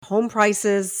home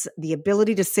prices, the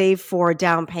ability to save for a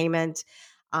down payment,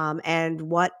 and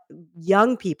what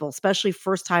young people, especially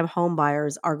first time home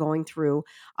buyers, are going through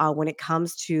when it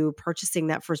comes to purchasing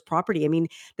that first property. I mean,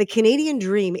 the Canadian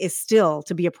dream is still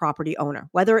to be a property owner,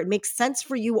 whether it makes sense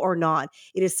for you or not.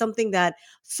 It is something that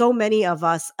so many of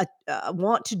us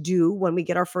want to do when we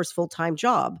get our first full time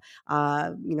job.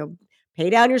 Pay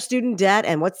down your student debt,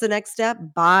 and what's the next step?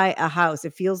 Buy a house.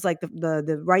 It feels like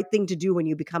the right thing to do when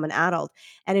you become an adult.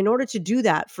 And in order to do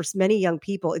that, for many young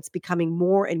people, it's becoming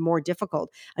more and more difficult.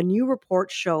 A new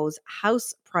report shows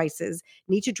house prices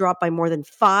need to drop by more than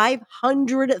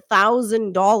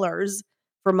 $500,000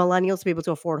 for millennials to be able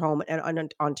to afford home in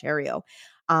Ontario.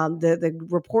 The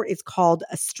report is called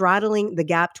Straddling the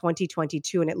Gap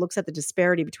 2022, and it looks at the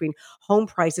disparity between home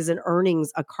prices and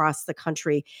earnings across the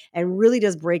country, and really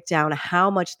does break down how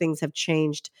much things have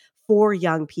changed for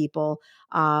young people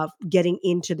getting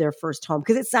into their first home.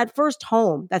 Because it's that first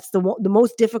home that's the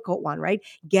most difficult one, right?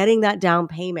 Getting that down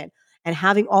payment and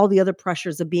having all the other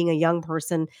pressures of being a young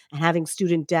person and having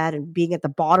student debt and being at the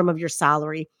bottom of your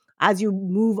salary. As you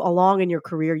move along in your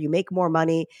career, you make more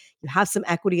money, you have some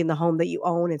equity in the home that you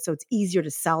own, and so it's easier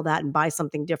to sell that and buy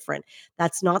something different.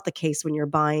 That's not the case when you're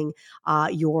buying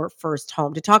your first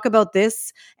home. To talk about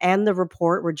this and the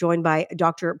report, we're joined by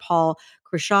Dr. Paul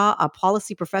Crishaw, a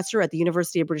policy professor at the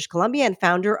University of British Columbia and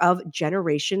founder of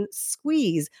Generation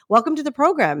Squeeze. Welcome to the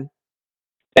program.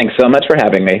 Thanks so much for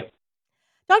having me.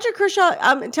 Dr.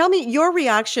 Crishaw, tell me your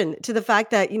reaction to the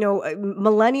fact that,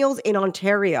 millennials in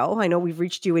Ontario, I know we've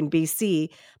reached you in BC,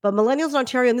 but millennials in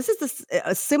Ontario, and this is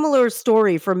a similar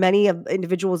story for many of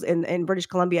individuals in British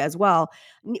Columbia as well,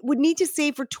 would need to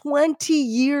save for 20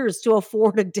 years to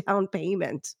afford a down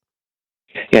payment.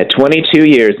 Yeah, 22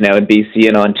 years now in BC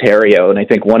and Ontario, and I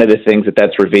think one of the things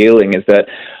that's revealing is that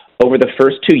over the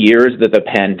first 2 years of the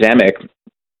pandemic,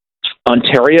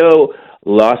 Ontario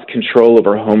lost control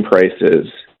over home prices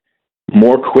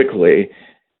more quickly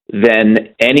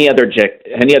than any other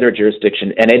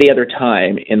jurisdiction and any other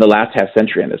time in the last half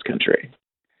century in this country.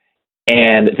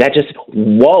 And that just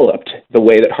walloped the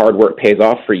way that hard work pays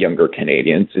off for younger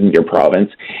Canadians in your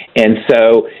province. And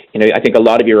so, I think a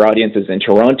lot of your audience is in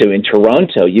Toronto. In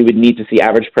Toronto, you would need to see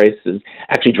average prices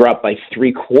actually drop by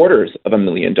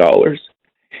 $750,000.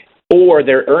 Or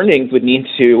their earnings would need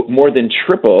to more than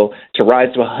triple to rise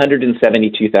to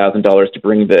 $172,000 to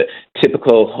bring the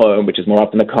typical home, which is more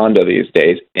often a condo these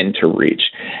days, into reach.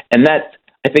 And that's,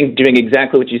 I think, doing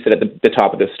exactly what you said at the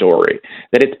top of the story,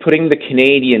 that it's putting the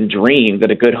Canadian dream that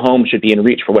a good home should be in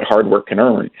reach for what hard work can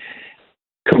earn,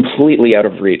 completely out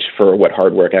of reach for what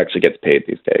hard work actually gets paid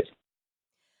these days.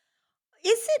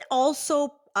 Is it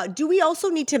also do we also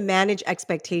need to manage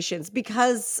expectations?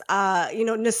 Because,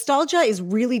 nostalgia is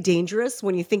really dangerous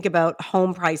when you think about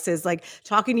home prices, like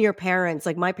talking to your parents.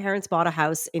 Like my parents bought a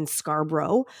house in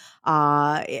Scarborough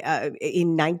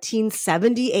in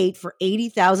 1978 for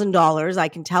 $80,000. I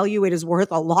can tell you it is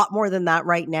worth a lot more than that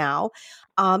right now.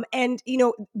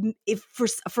 If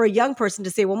for a young person to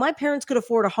say, well, my parents could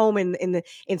afford a home in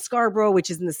Scarborough, which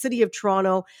is in the city of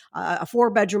Toronto, a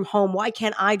 4-bedroom home, why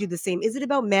can't I do the same? Is it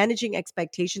about managing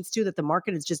expectations too, that the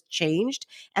market has just changed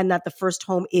and that the first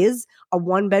home is a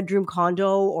 1-bedroom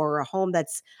condo or a home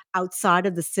that's outside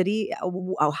of the city?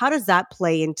 How does that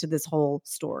play into this whole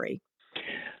story?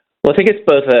 Well, I think it's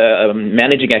both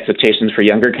managing expectations for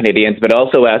younger Canadians, but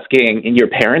also asking in your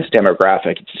parents'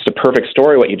 demographic, it's just a perfect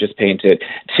story what you just painted,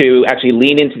 to actually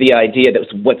lean into the idea that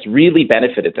what's really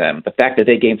benefited them, the fact that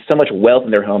they gained so much wealth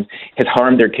in their homes, has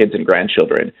harmed their kids and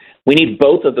grandchildren. We need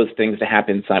both of those things to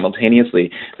happen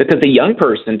simultaneously, because the young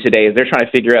person today, as they're trying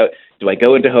to figure out, do I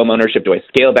go into home ownership? Do I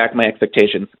scale back my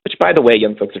expectations? Which, by the way,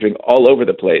 young folks are doing all over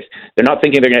the place. They're not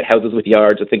thinking they're going to get houses with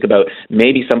yards, or think about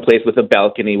maybe someplace with a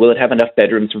balcony. Will it have enough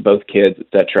bedrooms for both kids,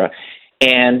 etc.?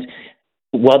 And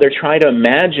while they're trying to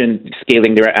imagine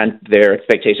scaling their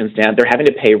expectations down, they're having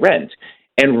to pay rent.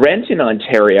 And rent in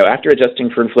Ontario, after adjusting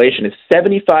for inflation, is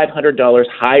 $7,500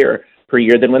 higher per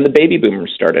year than when the baby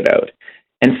boomers started out.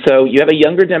 And so you have a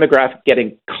younger demographic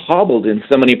getting cobbled in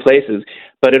so many places,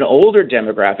 but an older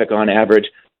demographic on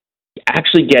average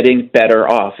actually getting better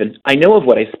off. And I know of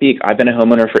what I speak. I've been a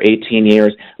homeowner for 18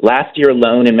 years. Last year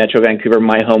alone in Metro Vancouver,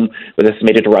 my home was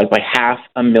estimated to rise by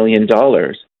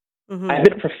 $500,000. Mm-hmm. I've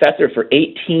been a professor for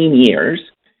 18 years.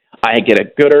 I get a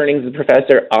good earnings as a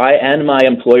professor. I and my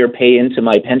employer pay into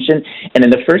my pension. And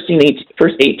in the first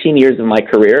 18 years of my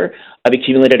career, I've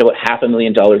accumulated about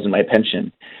 $500,000 in my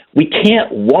pension. We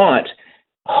can't want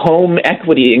home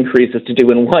equity increases to do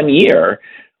in 1 year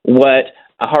what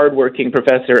a hardworking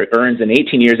professor earns in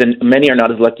 18 years, and many are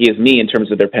not as lucky as me in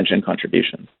terms of their pension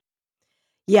contributions.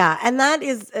 Yeah, and that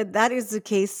is the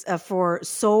case for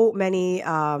so many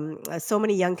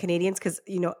young Canadians. Because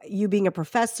you being a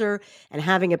professor and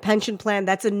having a pension plan,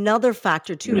 that's another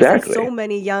factor too. Is that Exactly. so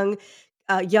many young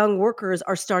workers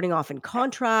are starting off in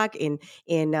contract, in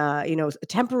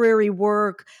temporary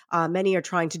work. Many are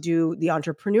trying to do the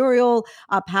entrepreneurial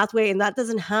pathway, and that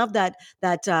doesn't have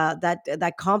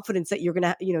that confidence that you're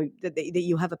gonna that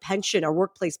you have a pension or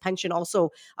workplace pension also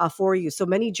for you. So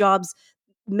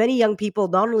many young people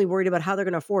not only worried about how they're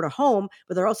going to afford a home,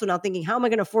 but they're also now thinking, how am I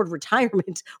going to afford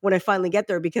retirement when I finally get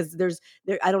there? Because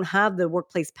I don't have the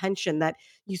workplace pension that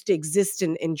used to exist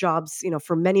in jobs,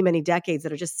 for many, many decades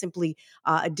that are just simply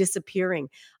disappearing.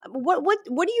 What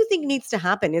do you think needs to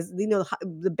happen? Is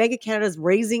the Bank of Canada is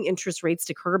raising interest rates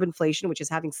to curb inflation, which is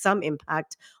having some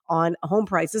impact on home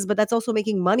prices, but that's also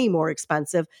making money more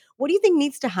expensive. What do you think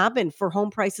needs to happen for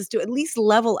home prices to at least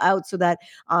level out so that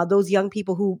those young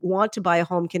people who want to buy a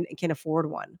home can afford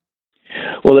one?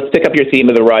 Well, let's pick up your theme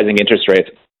of the rising interest rates.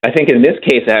 I think in this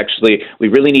case, actually, we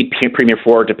really need Premier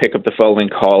Ford to pick up the following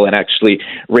call and actually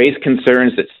raise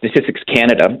concerns that Statistics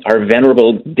Canada, our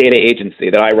venerable data agency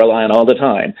that I rely on all the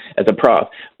time as a prof,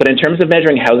 but in terms of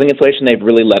measuring housing inflation, they've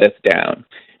really let us down.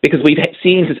 Because we've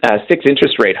seen 6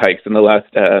 interest rate hikes in the last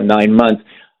 9 months,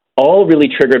 all really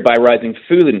triggered by rising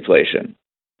food inflation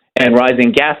and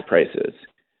rising gas prices.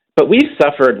 But we've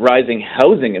suffered rising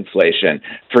housing inflation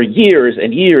for years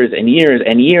and years and years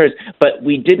and years, but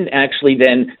we didn't actually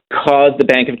then cause the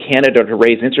Bank of Canada to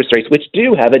raise interest rates, which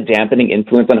do have a dampening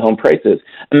influence on home prices.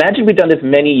 Imagine we'd done this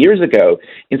many years ago.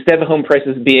 Instead of home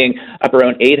prices being up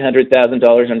around $800,000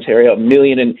 in Ontario, a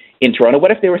million in Toronto, what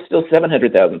if they were still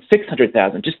 700,000,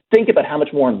 600,000? Just think about how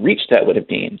much more in reach that would have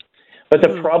been. But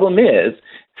the problem is,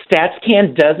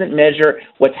 StatsCan doesn't measure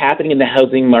what's happening in the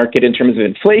housing market in terms of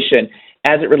inflation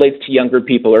as it relates to younger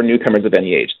people or newcomers of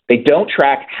any age. They don't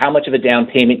track how much of a down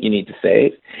payment you need to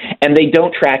save, and they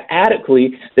don't track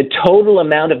adequately the total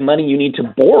amount of money you need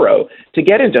to borrow to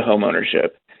get into home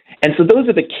ownership. And so those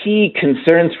are the key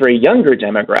concerns for a younger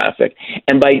demographic.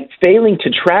 And by failing to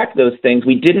track those things,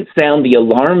 we didn't sound the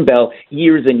alarm bell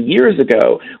years and years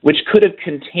ago, which could have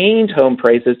contained home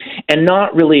prices and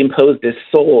not really imposed this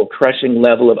soul-crushing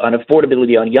level of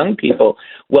unaffordability on young people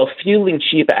while fueling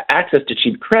cheap access to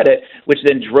cheap credit, which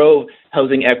then drove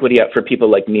housing equity up for people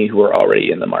like me who are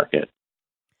already in the market.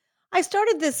 I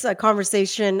started this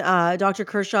conversation, Dr.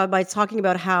 Kershaw, by talking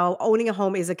about how owning a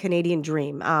home is a Canadian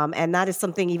dream. And that is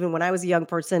something, even when I was a young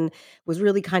person, was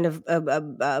really kind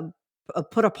of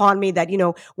put upon me that,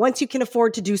 once you can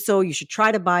afford to do so, you should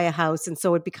try to buy a house. And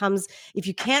so it becomes, if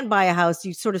you can't buy a house,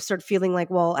 you sort of start feeling like,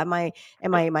 well, am I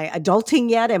adulting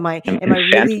yet? Am I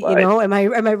really,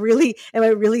 am I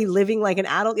really living like an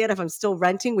adult yet if I'm still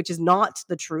renting, which is not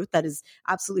the truth. That is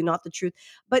absolutely not the truth.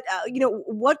 But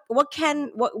what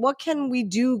can we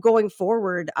do going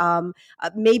forward?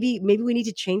 Maybe we need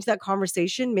to change that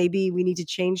conversation. Maybe we need to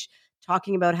change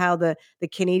talking about how the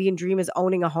Canadian dream is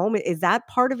owning a home. Is that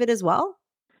part of it as well?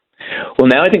 Well,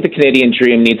 now I think the Canadian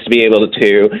dream needs to be able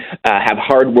to have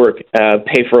hard work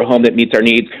pay for a home that meets our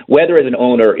needs, whether as an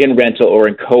owner, in rental, or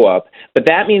in co-op. But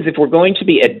that means if we're going to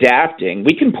be adapting,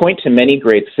 we can point to many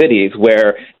great cities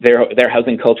where their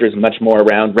housing culture is much more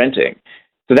around renting.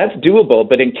 So that's doable,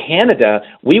 but in Canada,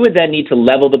 we would then need to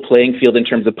level the playing field in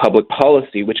terms of public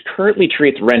policy, which currently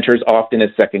treats renters often as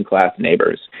second-class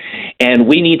neighbors. And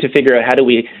we need to figure out how do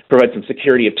we provide some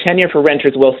security of tenure for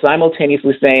renters while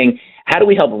simultaneously saying, how do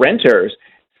we help renters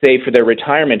save for their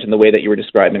retirement in the way that you were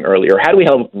describing earlier? How do we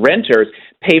help renters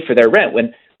pay for their rent?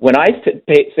 When I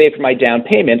save for my down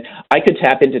payment, I could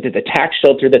tap into the tax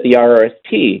shelter that the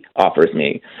RRSP offers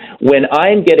me. When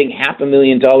I'm getting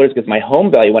 $500,000 because my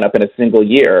home value went up in a single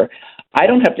year, I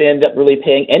don't have to end up really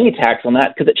paying any tax on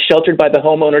that because it's sheltered by the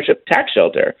home ownership tax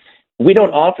shelter. We don't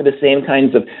offer the same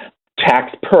kinds of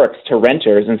tax perks to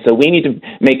renters, and so we need to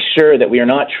make sure that we are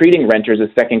not treating renters as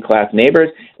second-class neighbors.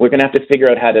 We're going to have to figure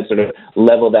out how to sort of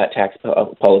level that tax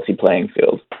policy playing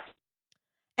field.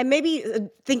 And maybe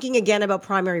thinking again about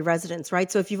primary residence,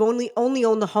 right? So if you've only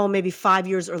owned the home maybe 5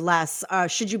 years or less,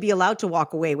 should you be allowed to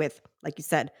walk away with, like you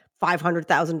said,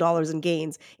 $500,000 in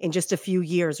gains in just a few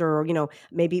years, or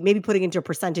maybe putting into a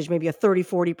percentage, maybe a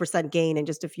 30-40% gain in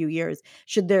just a few years?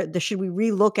 Should we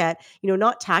relook at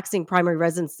not taxing primary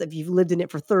residence if you've lived in it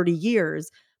for 30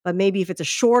 years, but maybe if it's a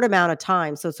short amount of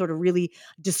time, so sort of really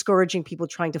discouraging people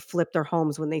trying to flip their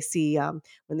homes when they see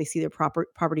their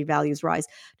property values rise.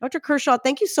 Dr. Kershaw,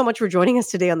 thank you so much for joining us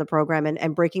today on the program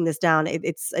and breaking this down.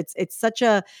 It's such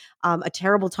a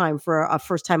terrible time for a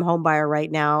first time home buyer right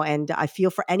now, and I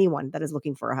feel for anyone that is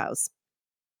looking for a house.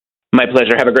 My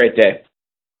pleasure. Have a great day.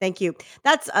 Thank you.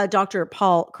 That's Dr.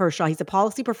 Paul Kershaw. He's a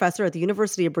policy professor at the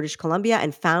University of British Columbia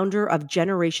and founder of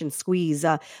Generation Squeeze,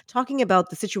 talking about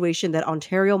the situation that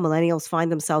Ontario millennials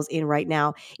find themselves in right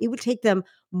now. It would take them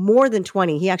more than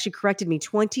 20. He actually corrected me,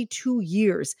 22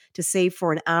 years to save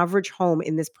for an average home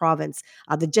in this province,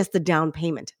 just the down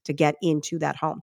payment to get into that home.